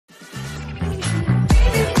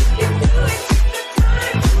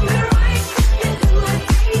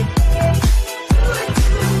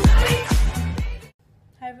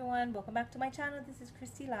back to my channel. This is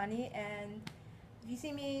Christy Lani, and if you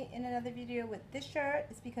see me in another video with this shirt,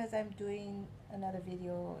 it's because I'm doing another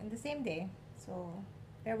video in the same day, so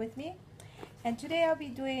bear with me. And today I'll be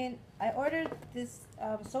doing, I ordered this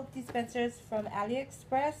soap dispensers from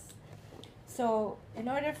Aliexpress. So in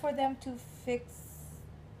order for them to fix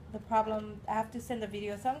the problem, I have to send a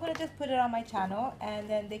video, so I'm going to just put it on my channel and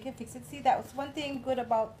then they can fix it. See, that was one thing good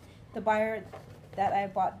about the buyer that I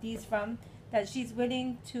bought these from, that she's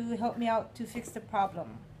willing to help me out to fix the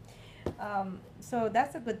problem. So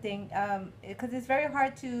that's a good thing, because it's very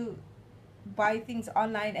hard to buy things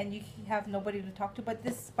online and you have nobody to talk to. But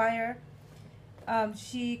this buyer,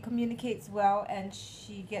 she communicates well and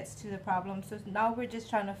she gets to the problem. So now we're just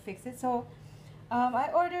trying to fix it. So I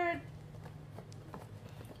ordered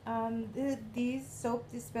these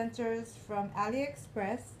soap dispensers from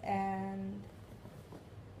Aliexpress, and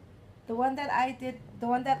the one that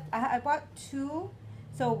I bought two.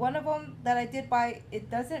 So one of them that I did buy,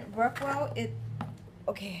 it doesn't work well. It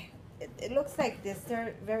looks like this.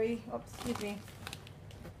 They're very, oops, excuse me.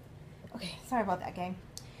 Okay, sorry about that, gang.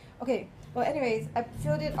 Okay, well anyways, I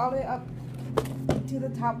filled it all the way up to the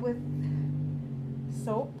top with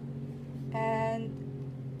soap, and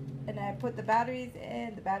I put the batteries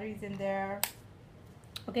in there.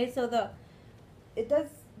 Okay, so the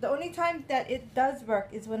only time that it does work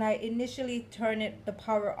is when I initially turn the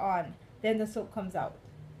power on, then the soap comes out.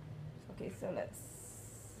 Okay, so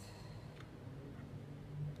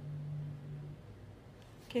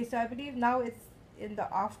okay, so I believe now it's in the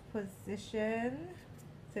off position,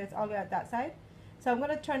 so it's all the way at that side. So I'm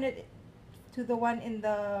going to turn it to the one in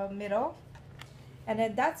the middle, and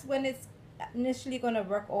then that's when it's initially going to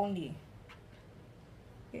work only.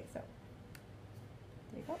 Okay, so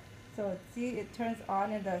there you go. So see, it turns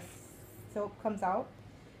on and the soap comes out,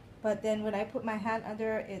 but then when I put my hand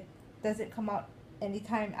under, it doesn't come out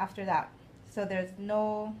anytime after that. So there's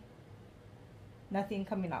nothing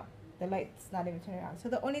coming out. The light's not even turning on. So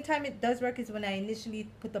the only time it does work is when I initially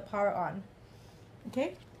put the power on.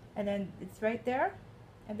 Okay, and then it's right there.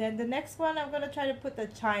 And then the next one, I'm going to try to put the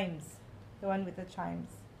chimes, the one with the chimes.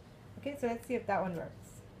 Okay, so let's see if that one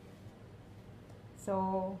works.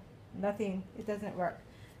 So nothing, it doesn't work.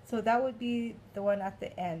 So that would be the one at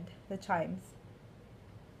the end, the chimes.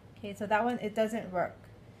 Okay, so that one, it doesn't work.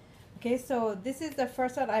 Okay, so this is the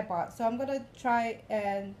first one I bought. So I'm going to try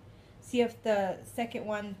and see if the second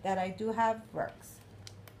one that I do have works.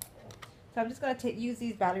 So I'm just going to use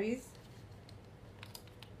these batteries.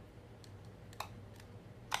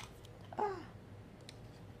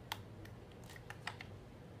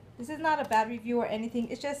 This is not a bad review or anything.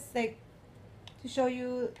 It's just like to show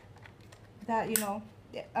you that, you know,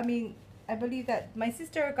 I mean, I believe that my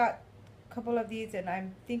sister got a couple of these and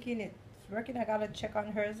I'm thinking it's working. I gotta check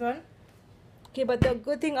on hers one. Okay, but the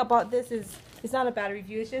good thing about this is it's not a bad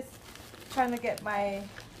review. It's just trying to get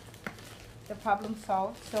the problem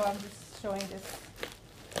solved. So I'm just showing this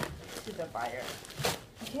to the buyer.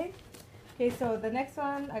 Okay. Okay, so the next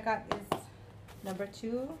one I got is number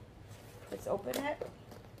 2. Let's open it.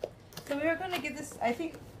 So we were going to give this, I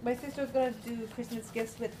think my sister was going to do Christmas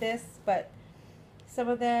gifts with this, but some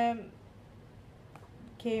of them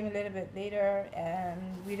came a little bit later and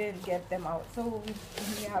we didn't get them out. So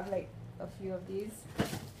we have like a few of these.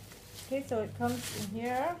 Okay, so it comes in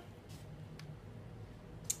here.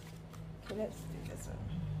 Okay, let's do this one.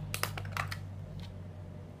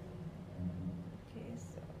 Okay,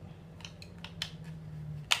 so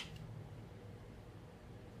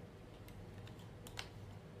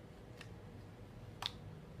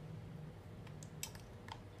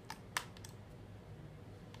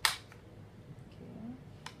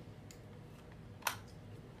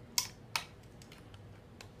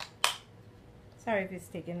sorry if it's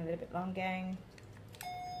taking a little bit long, gang.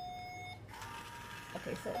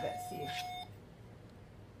 Okay, so let's see.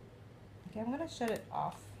 Okay, I'm gonna shut it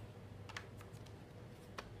off.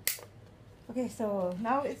 Okay, so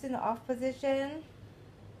now it's in the off position.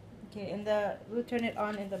 Okay, we'll turn it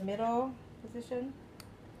on in the middle position.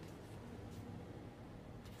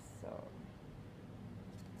 So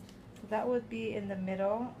that would be in the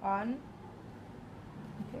middle on.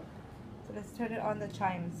 Okay, so let's turn it on the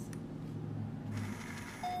chimes.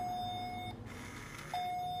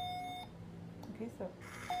 Okay, so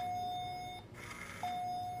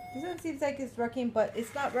this one seems like it's working, but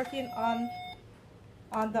it's not working on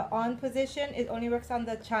the on position. It only works on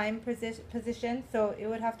the chime position, so it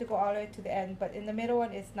would have to go all the way to the end. But in the middle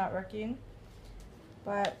one, it's not working.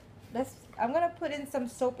 But I'm gonna put in some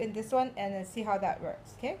soap in this one and then see how that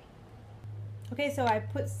works. Okay. Okay, so I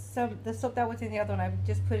put the soap that was in the other one. I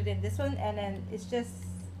just put it in this one, and then it's just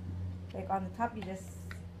like on the top. You just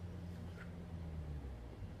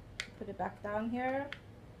put it back down here.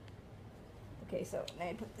 Okay, so let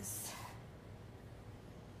me put this.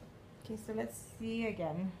 Okay, so let's see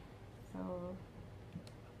again. So,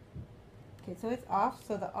 okay, so it's off.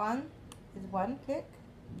 So the on is one click,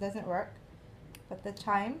 doesn't work. But the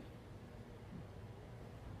chime,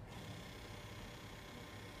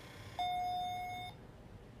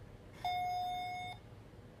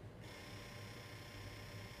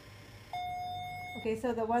 okay,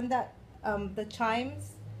 so the one that, the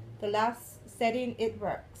chimes, the last setting, it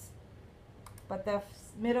works. But the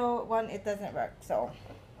middle one, it doesn't work. So,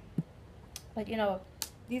 but you know,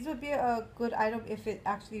 these would be a good item if it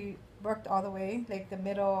actually worked all the way, like the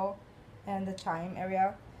middle and the chime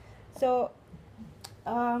area. So,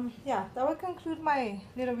 yeah, that would conclude my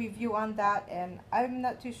little review on that. And I'm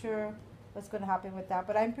not too sure what's going to happen with that,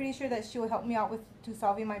 but I'm pretty sure that she will help me out with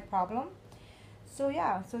solving my problem. So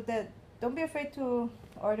yeah, so that don't be afraid to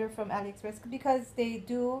order from Aliexpress, because they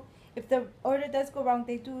do, if the order does go wrong,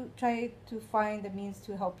 they do try to find the means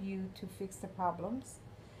to help you to fix the problems.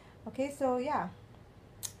 Okay, so yeah,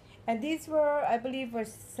 and these were, I believe, were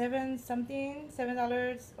 $7 something,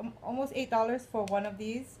 $7, almost $8 for one of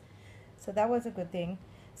these. So that was a good thing.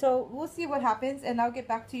 So we'll see what happens, and I'll get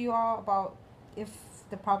back to you all about if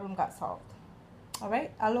the problem got solved. All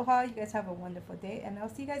right, aloha, you guys have a wonderful day, and I'll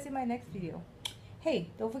see you guys in my next video.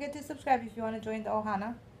 Hey, don't forget to subscribe if you want to join the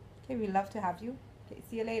Ohana. Okay, we'd love to have you. Okay,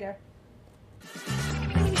 see you later.